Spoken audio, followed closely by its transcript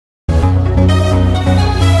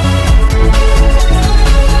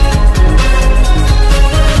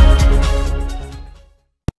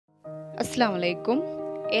അസ്സലാമു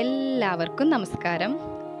എല്ലാവർക്കും നമസ്കാരം.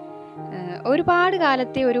 ഒരുപാട്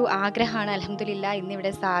കാലത്തെ ഒരു ആഗ്രഹമാണ് അൽഹംദുലില്ലാ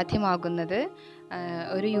ഇന്നിവിടെ സാധ്യമാകുന്നത്.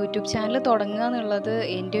 ഒരു യൂട്യൂബ് ചാനൽ തുടങ്ങുക എന്നുള്ളത്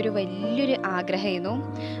എൻ്റെ ഒരു വലിയൊരു ആഗ്രഹമായിരുന്നു.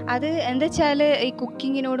 അത് എന്താ വെച്ചാൽ ഈ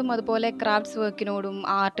കുക്കിങ്ങിനോടും അതുപോലെ ക്രാഫ്റ്റ്സ് വർക്കിനോടും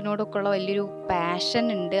ആർട്ടിനോടൊക്കെ ഉള്ള വലിയൊരു പാഷൻ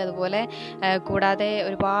ഉണ്ട്. അതുപോലെ കൂടാതെ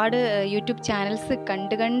ഒരുപാട് യൂട്യൂബ് ചാനൽസ്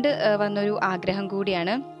കണ്ട് വന്നൊരു ആഗ്രഹം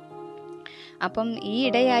കൂടിയാണ്. അപ്പം ഈ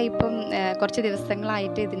ഇടയായി ഇപ്പം കുറച്ച്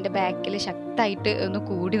ദിവസങ്ങളായിട്ട് ഇതിൻ്റെ ബാക്കിൽ ശക്തമായിട്ട് ഒന്ന്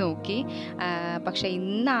കൂടി നോക്കി. പക്ഷേ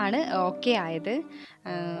ഇന്നാണ് ഓക്കെ ആയത്.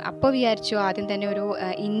 അപ്പോൾ വിചാരിച്ചു ആദ്യം തന്നെ ഒരു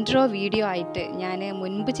ഇൻട്രോ വീഡിയോ ആയിട്ട് ഞാൻ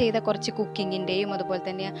മുൻപ് ചെയ്ത കുറച്ച് കുക്കിങ്ങിൻ്റെയും അതുപോലെ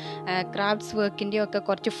തന്നെ ക്രാഫ്റ്റ്സ് വർക്കിൻ്റെയും ഒക്കെ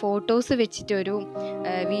കുറച്ച് ഫോട്ടോസ് വെച്ചിട്ടൊരു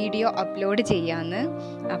വീഡിയോ അപ്ലോഡ് ചെയ്യാമെന്ന്.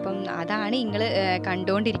 അപ്പം അതാണ് നിങ്ങൾ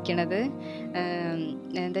കണ്ടുകൊണ്ടിരിക്കുന്നത്.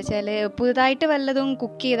 എന്താ വെച്ചാൽ പുതുതായിട്ട് വല്ലതും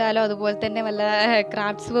കുക്ക് ചെയ്താലോ അതുപോലെ തന്നെ വല്ല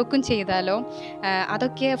ക്രാഫ്റ്റ്സ് വർക്കും ചെയ്താലോ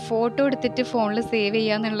അതൊക്കെ ഫോട്ടോ എടുത്തിട്ട് ഫോണിൽ സേവ്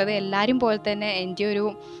ചെയ്യുക എന്നുള്ളത് എല്ലാവരും പോലെ തന്നെ എൻ്റെ ഒരു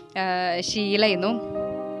ശീലമായിരുന്നു.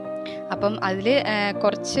 അപ്പം അതിൽ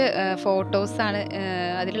കുറച്ച് ഫോട്ടോസാണ്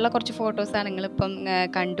അതിലുള്ള കുറച്ച് ഫോട്ടോസാണ് നിങ്ങളിപ്പം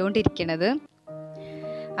കണ്ടുകൊണ്ടിരിക്കുന്നത്.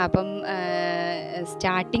 അപ്പം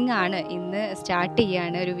സ്റ്റാർട്ടിംഗ് ആണ്, ഇന്ന് സ്റ്റാർട്ട്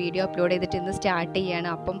ചെയ്യുകയാണ്, ഒരു വീഡിയോ അപ്ലോഡ് ചെയ്തിട്ട് ഇന്ന് സ്റ്റാർട്ട് ചെയ്യുകയാണ്.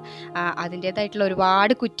 അപ്പം അതിൻ്റേതായിട്ടുള്ള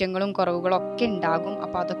ഒരുപാട് കുറ്റങ്ങളും കുറവുകളും ഒക്കെ ഉണ്ടാകും.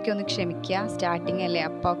 അപ്പോൾ അതൊക്കെ ഒന്ന് ക്ഷമിക്കുക. സ്റ്റാർട്ടിങ് അല്ലേ,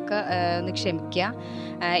 അപ്പോൾ ഒക്കെ ഒന്ന് ക്ഷമിക്കുക.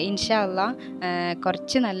 ഇൻഷാ അള്ളാ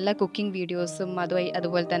കുറച്ച് നല്ല കുക്കിംഗ് വീഡിയോസും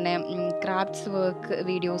അതുപോലെ തന്നെ ക്രാഫ്റ്റ്സ് വർക്ക്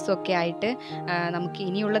വീഡിയോസും ഒക്കെ ആയിട്ട് നമുക്ക്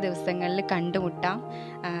ഇനിയുള്ള ദിവസങ്ങളിൽ കണ്ടുമുട്ടാം.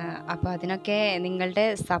 അപ്പോൾ അതിനൊക്കെ നിങ്ങളുടെ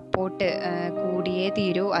സപ്പോർട്ട് കൂടിയേ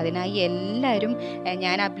തീരൂ. അതിനായി എല്ലാവരും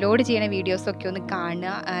ഞാൻ അപ്ലോഡ് ചെയ്യുന്ന വീഡിയോസൊക്കെ ഒന്ന്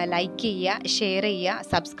കാണുക, ലൈക്ക് ചെയ്യുക, ഷെയർ ചെയ്യുക,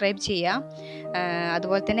 സബ്സ്ക്രൈബ് ചെയ്യുക.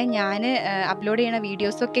 അതുപോലെ തന്നെ ഞാൻ അപ്ലോഡ് ചെയ്യുന്ന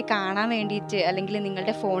വീഡിയോസൊക്കെ കാണാൻ വേണ്ടിയിട്ട് അല്ലെങ്കിൽ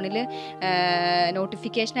നിങ്ങളുടെ ഫോണിൽ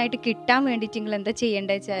നോട്ടിഫിക്കേഷനായിട്ട് കിട്ടാൻ വേണ്ടിയിട്ട് നിങ്ങൾ എന്താ ചെയ്യേണ്ടത്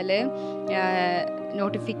വെച്ചാൽ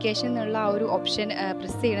നോട്ടിഫിക്കേഷൻ എന്നുള്ള ആ ഒരു ഓപ്ഷൻ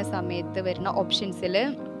പ്രസ് ചെയ്യുന്ന സമയത്ത് വരുന്ന ഓപ്ഷൻസിൽ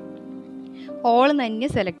ഓൾ തന്നെ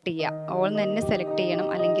സെലക്ട് ചെയ്യണം.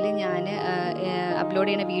 അല്ലെങ്കിൽ ഞാൻ അപ്ലോഡ്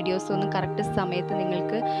ചെയ്യുന്ന വീഡിയോസൊന്നും കറക്റ്റ് സമയത്ത്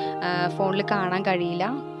നിങ്ങൾക്ക് ഫോണിൽ കാണാൻ കഴിയില്ല.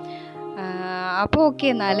 അപ്പോൾ ഓക്കെ,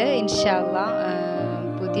 എന്നാൽ ഇൻഷാ അള്ളാ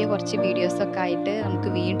പുതിയ കുറച്ച് വീഡിയോസൊക്കെ ആയിട്ട്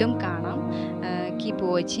നമുക്ക് വീണ്ടും കാണാം. Keep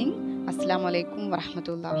watching. അസ്സലാമു അലൈക്കും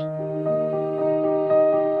വറഹ്മത്തുള്ളാഹി.